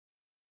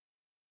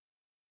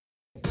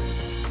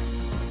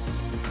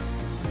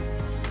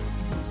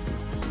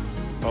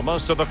Well,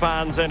 most of the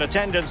fans in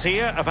attendance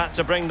here have had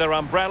to bring their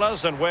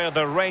umbrellas and wear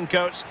their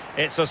raincoats.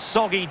 It's a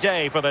soggy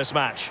day for this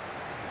match.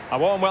 A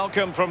warm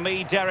welcome from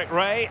me, Derek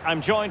Ray. I'm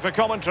joined for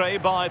commentary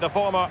by the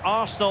former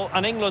Arsenal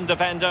and England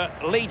defender,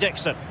 Lee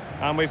Dixon.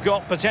 And we've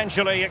got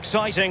potentially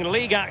exciting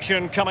league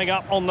action coming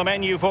up on the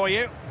menu for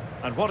you.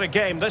 And what a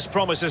game this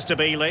promises to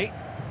be, Lee.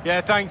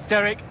 Yeah, thanks,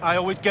 Derek. I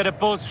always get a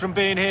buzz from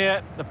being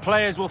here. The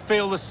players will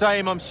feel the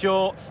same, I'm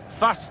sure.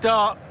 Fast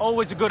start,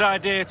 always a good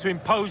idea to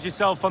impose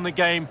yourself on the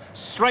game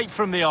straight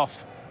from the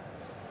off.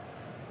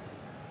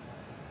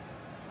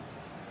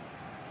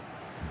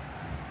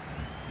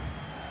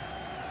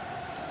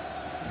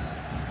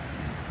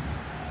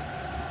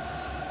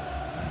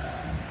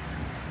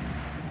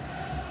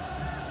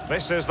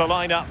 This is the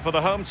lineup for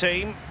the home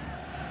team.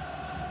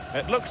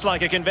 It looks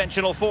like a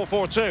conventional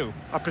 4-4-2.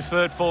 A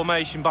preferred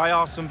formation by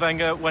Arsene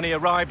Wenger when he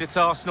arrived at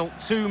Arsenal.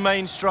 Two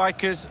main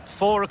strikers,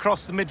 four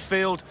across the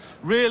midfield.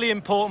 Really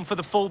important for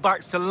the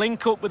fullbacks to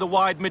link up with the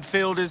wide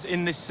midfielders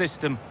in this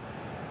system.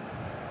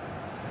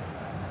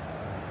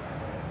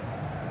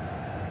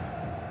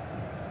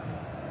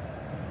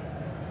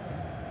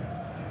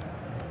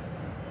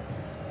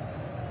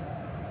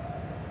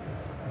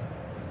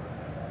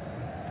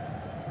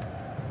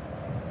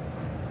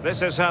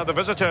 This is how the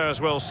visitors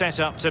will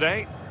set up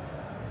today.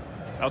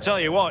 I'll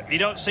tell you what, you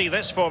don't see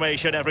this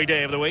formation every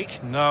day of the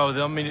week. No,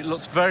 I mean, it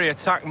looks very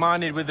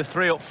attack-minded with the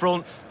three up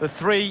front, the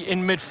three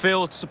in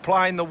midfield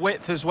supplying the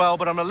width as well,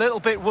 but I'm a little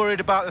bit worried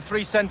about the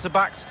three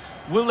centre-backs.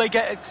 Will they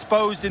get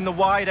exposed in the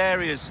wide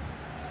areas?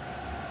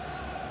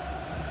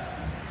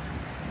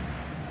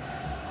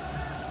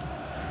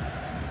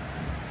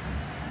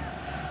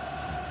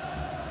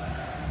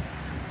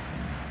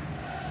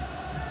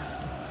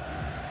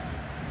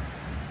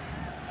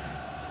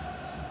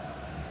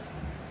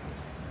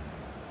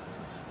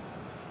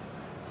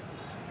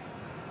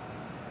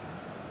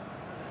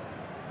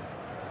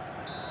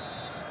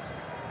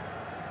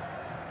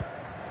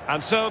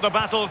 And so the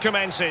battle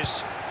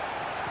commences.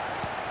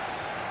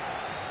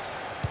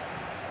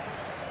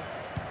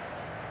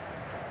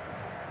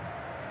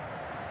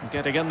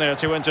 Getting in there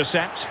to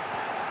intercept.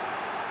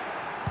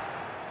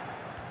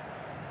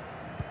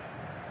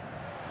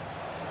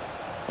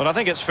 But I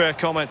think it's fair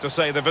comment to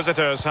say the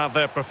visitors have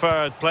their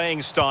preferred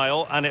playing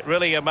style, and it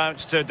really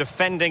amounts to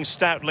defending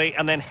stoutly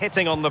and then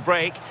hitting on the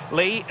break.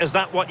 Lee, is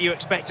that what you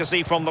expect to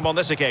see from them on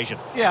this occasion?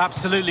 Yeah,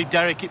 absolutely,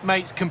 Derek. It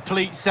makes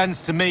complete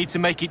sense to me to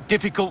make it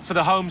difficult for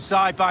the home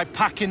side by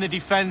packing the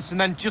defence and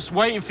then just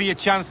waiting for your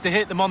chance to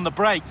hit them on the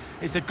break.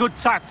 It's a good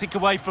tactic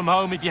away from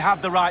home if you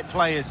have the right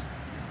players.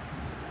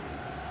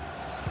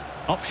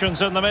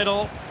 Options in the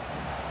middle.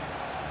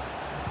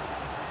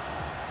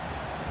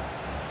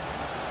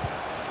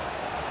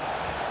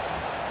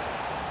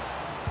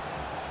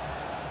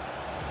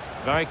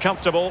 Very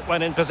comfortable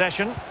when in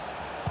possession.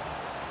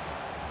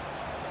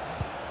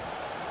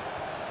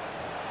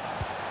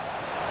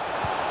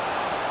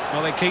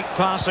 Well, they keep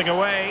passing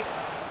away.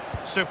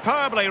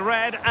 Superbly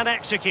read and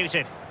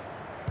executed.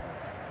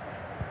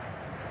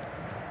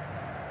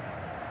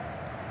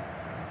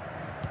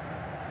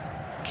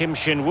 Kim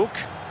Shin-wook.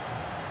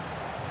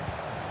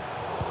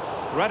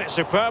 Read it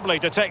superbly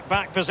to take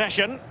back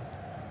possession.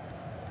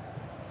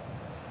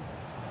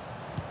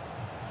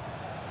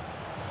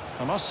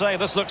 I must say,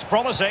 this looks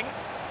promising.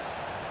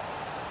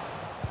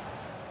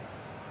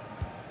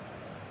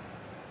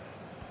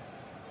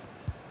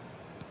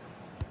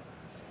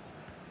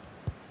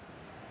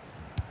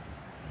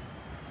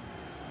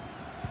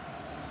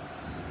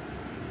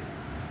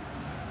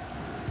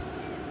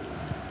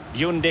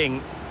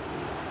 Yunding.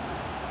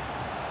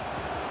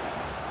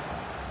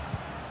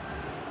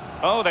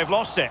 Oh, they've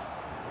lost it.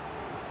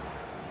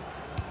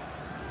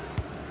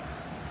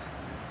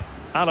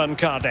 Alan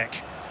Kardec.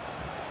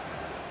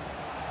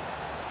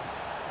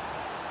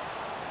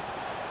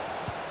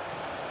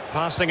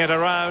 Passing it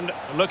around,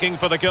 looking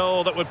for the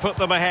goal that would put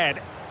them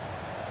ahead.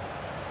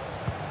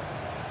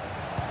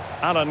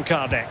 Alan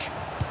Kardec.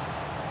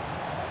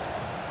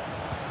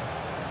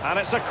 And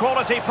it's a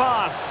quality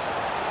pass.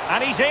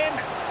 And he's in.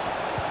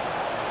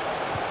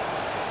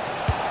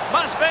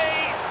 Must be.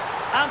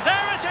 And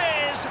there it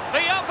is.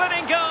 The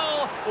opening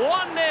goal.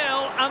 1-0,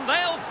 and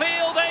they'll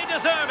feel they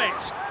deserve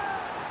it.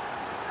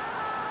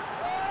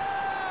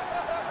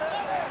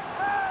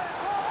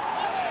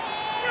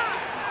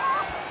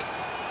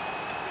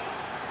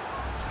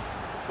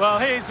 Well,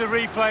 here's the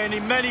replay, and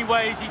in many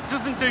ways it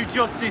doesn't do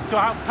justice to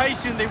how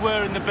patient they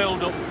were in the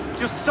build-up.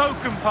 Just so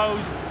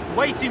composed,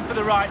 waiting for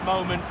the right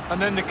moment, and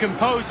then the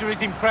composure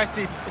is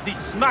impressive as he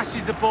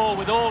smashes the ball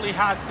with all he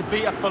has to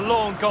beat a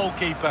forlorn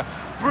goalkeeper.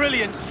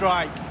 Brilliant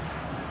strike.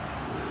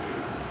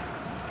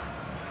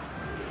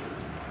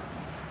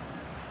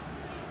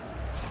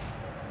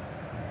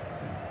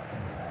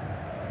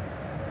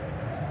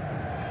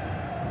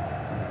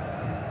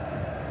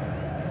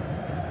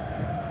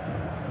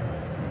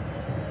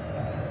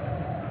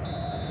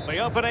 The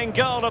opening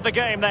goal of the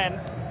game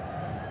then.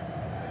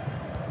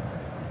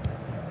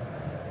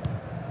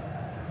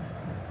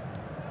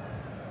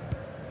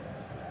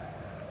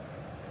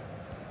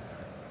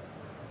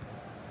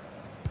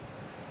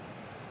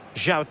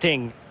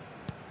 Zhao.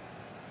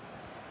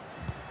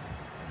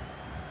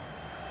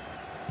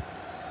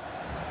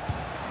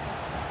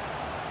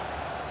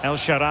 El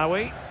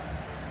Shaarawy.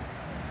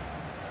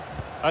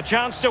 A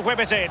chance to whip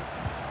it in.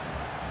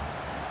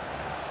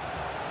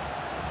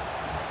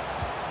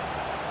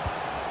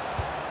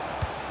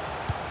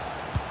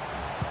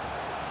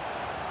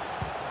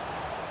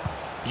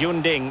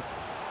 Yunding.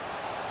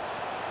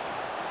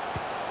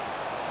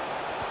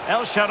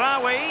 El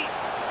Shaarawy.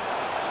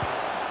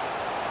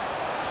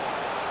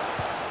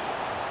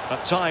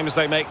 At times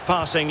they make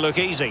passing look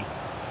easy.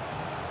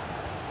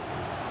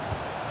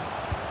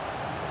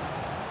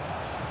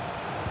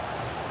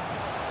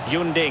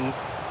 Yunding.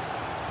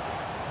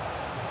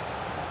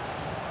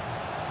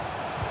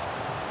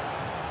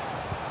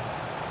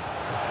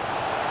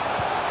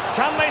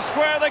 Can they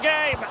square the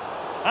game?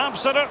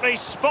 Absolutely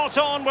spot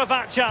on with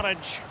that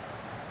challenge.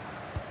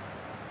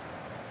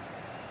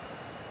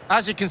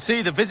 As you can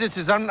see, the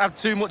visitors haven't had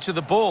too much of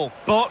the ball,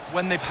 but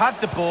when they've had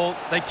the ball,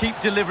 they keep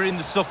delivering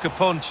the sucker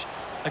punch.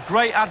 A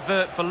great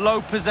advert for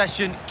low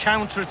possession,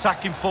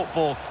 counter-attacking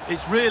football.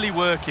 It's really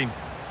working.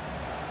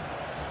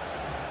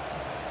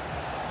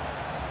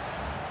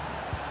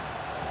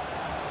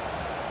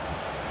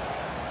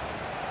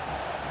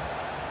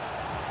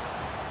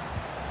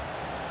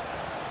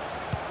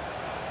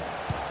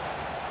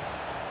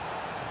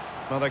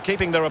 Well, they're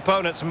keeping their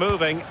opponents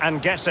moving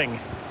and guessing.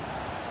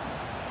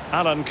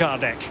 Alan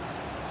Kardec.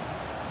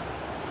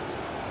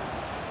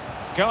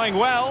 Going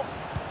well.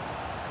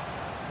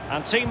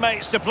 And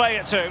teammates to play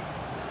it to.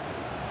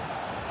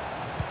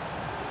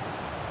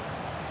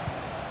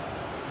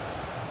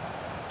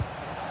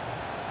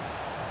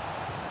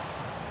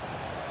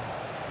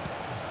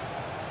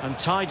 And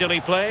tidily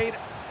played.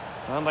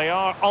 And they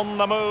are on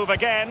the move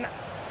again.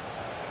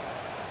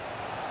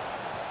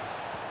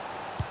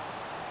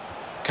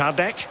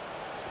 Kardec.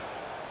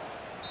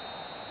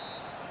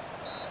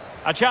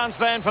 A chance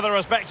then for the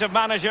respective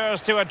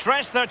managers to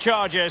address their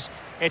charges.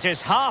 It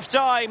is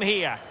half-time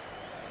here.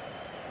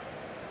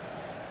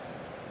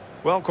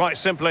 Well, quite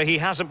simply, he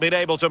hasn't been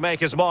able to make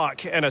his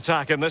mark in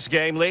attack in this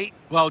game, Lee.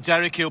 Well,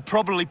 Derek, he'll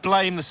probably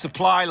blame the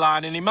supply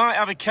line, and he might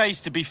have a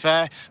case, to be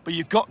fair, but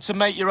you've got to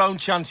make your own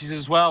chances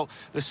as well.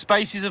 The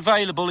space is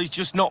available, he's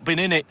just not been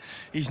in it.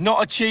 He's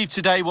not achieved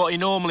today what he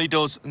normally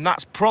does, and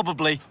that's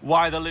probably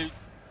why they lose.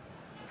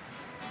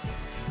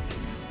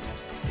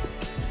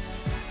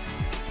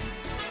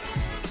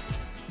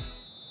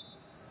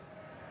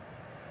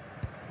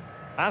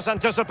 As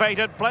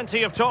anticipated,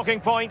 plenty of talking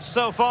points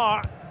so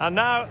far. And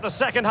now the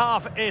second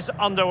half is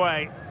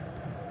underway.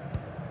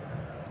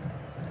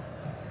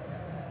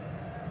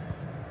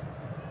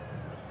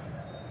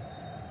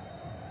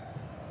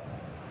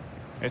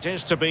 It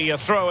is to be a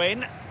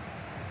throw-in.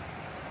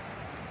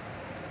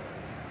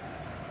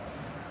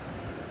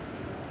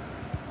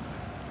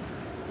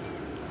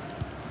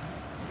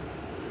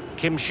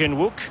 Kim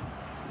Shin-wook.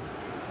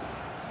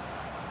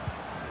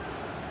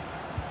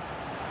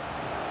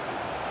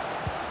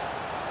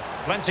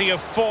 Plenty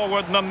of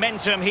forward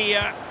momentum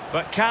here,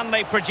 but can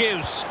they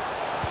produce?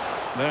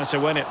 There to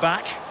win it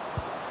back.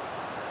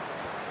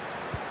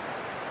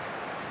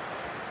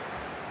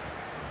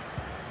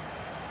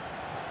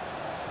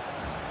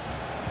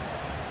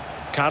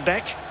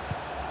 Kardec.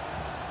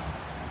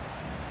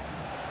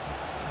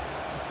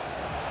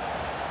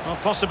 Well,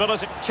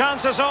 possibility.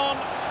 Chances on.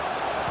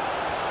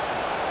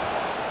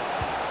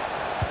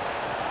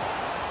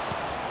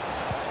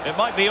 It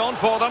might be on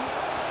for them.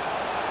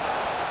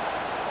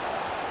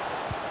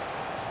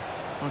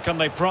 Or can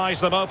they prize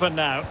them open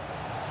now?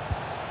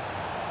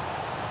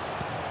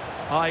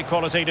 High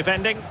quality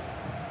defending.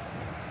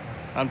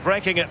 And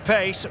breaking at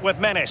pace with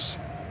menace.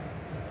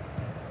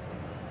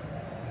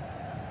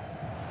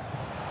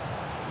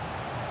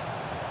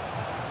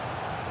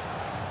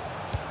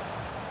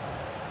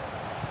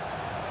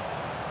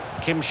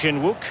 Kim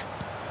Shin-wook.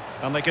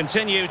 And they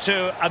continue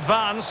to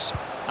advance.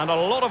 And a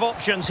lot of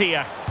options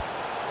here.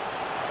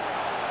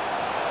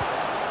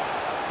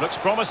 Looks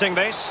promising,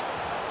 this.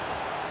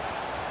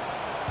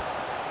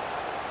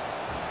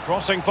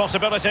 Crossing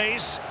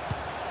possibilities.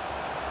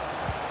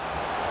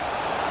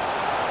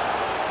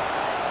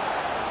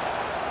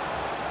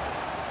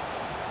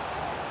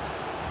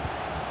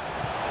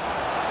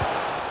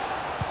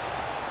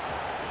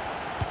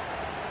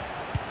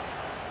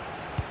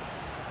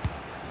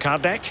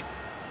 Kardec.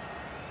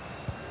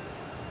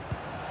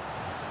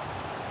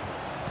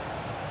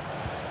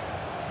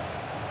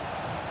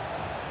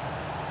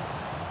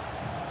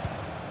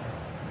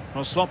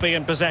 Well, sloppy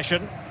in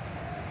possession.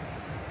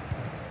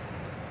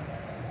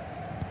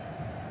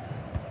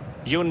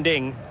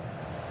 Yunding.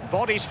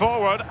 Bodies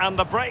forward and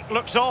the break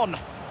looks on.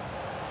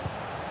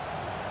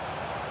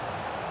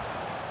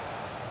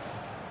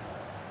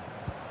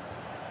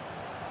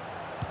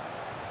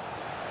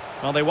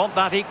 Well, they want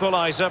that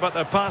equaliser, but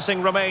their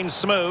passing remains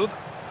smooth.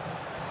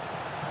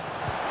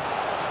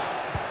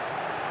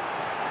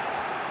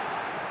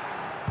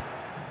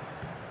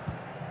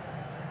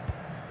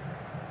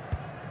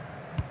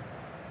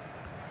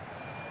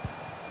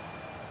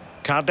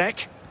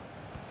 Kardec.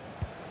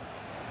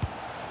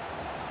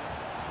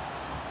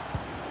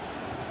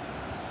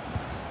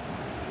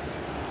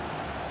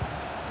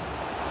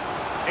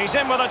 He's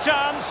in with a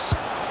chance.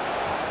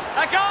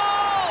 A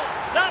goal!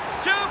 That's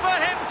two for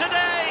him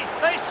today.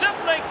 They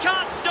simply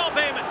can't stop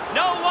him.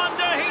 No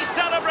wonder he's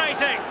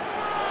celebrating.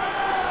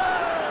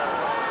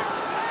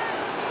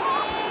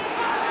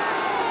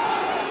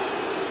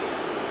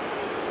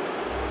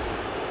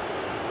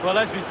 Well,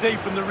 as we see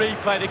from the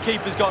replay, the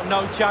keeper's got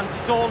no chance.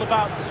 It's all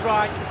about the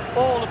strike,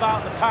 all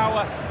about the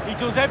power. He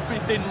does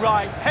everything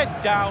right.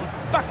 Head down,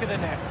 back of the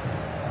net.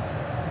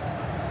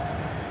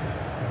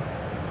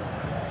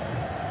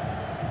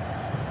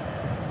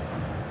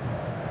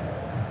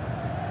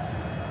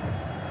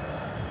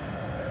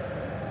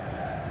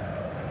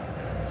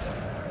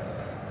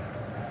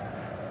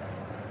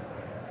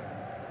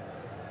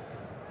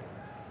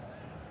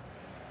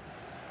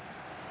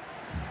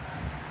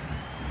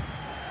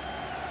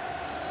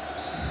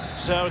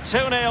 So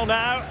 2-0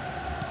 now.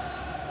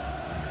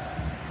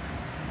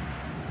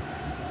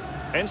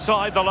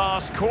 Inside the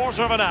last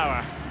quarter of an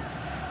hour.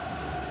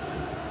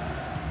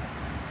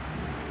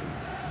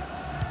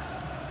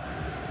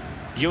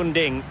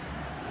 Yunding.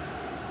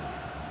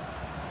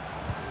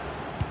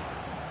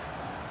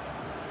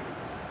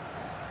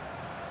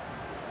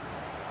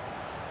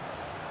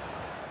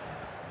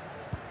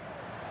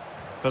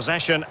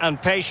 Possession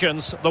and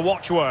patience, the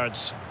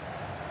watchwords.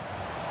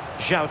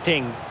 Zhao.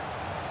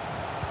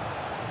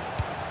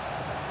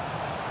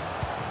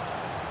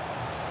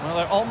 Well,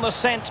 they're on the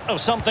scent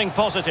of something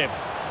positive.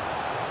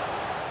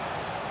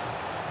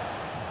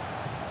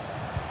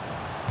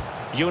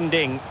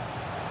 Yunding.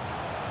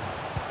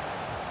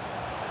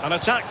 An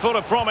attack full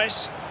of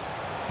promise.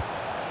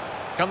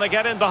 Can they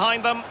get in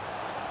behind them?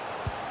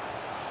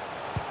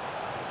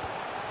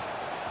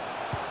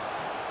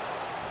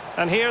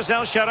 And here's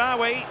El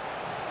Shaarawy.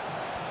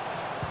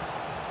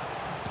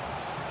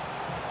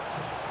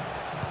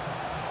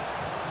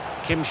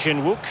 Kim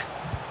Shin-wook.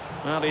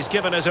 Well, he's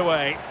given us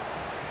away.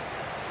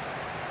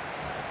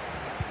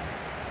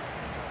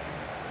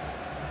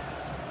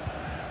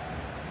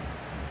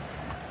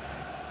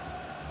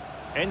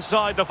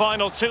 Inside the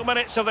final 2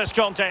 minutes of this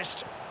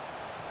contest.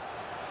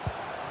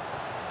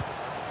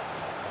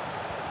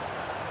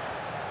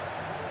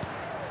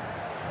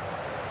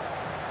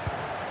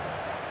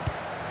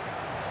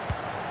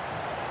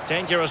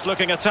 Dangerous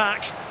looking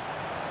attack.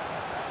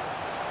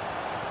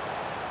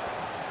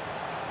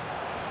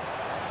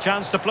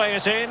 Chance to play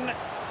it in.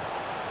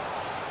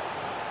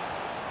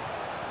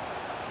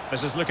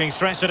 This is looking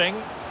threatening.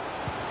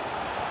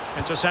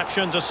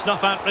 Interception to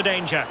snuff out the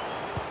danger.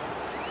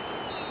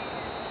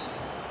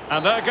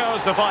 And there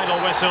goes the final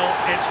whistle.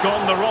 It's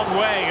gone the wrong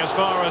way as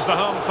far as the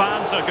home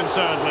fans are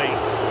concerned, Lee.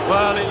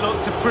 Well, it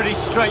looks a pretty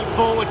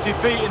straightforward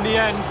defeat in the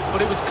end,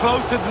 but it was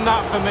closer than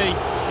that for me.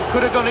 It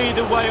could have gone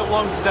either way at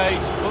one stage,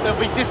 but they'll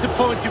be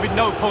disappointed with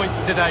no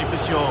points today for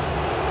sure.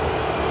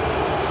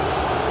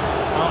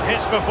 Well,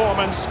 his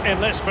performance in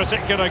this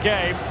particular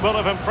game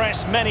will have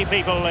impressed many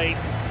people, Lee.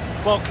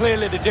 Well,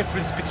 clearly the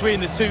difference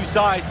between the two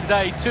sides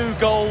today. 2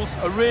 goals,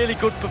 a really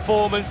good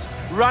performance,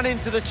 ran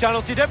into the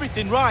channel, did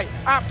everything right.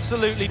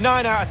 Absolutely,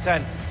 9 out of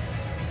 10.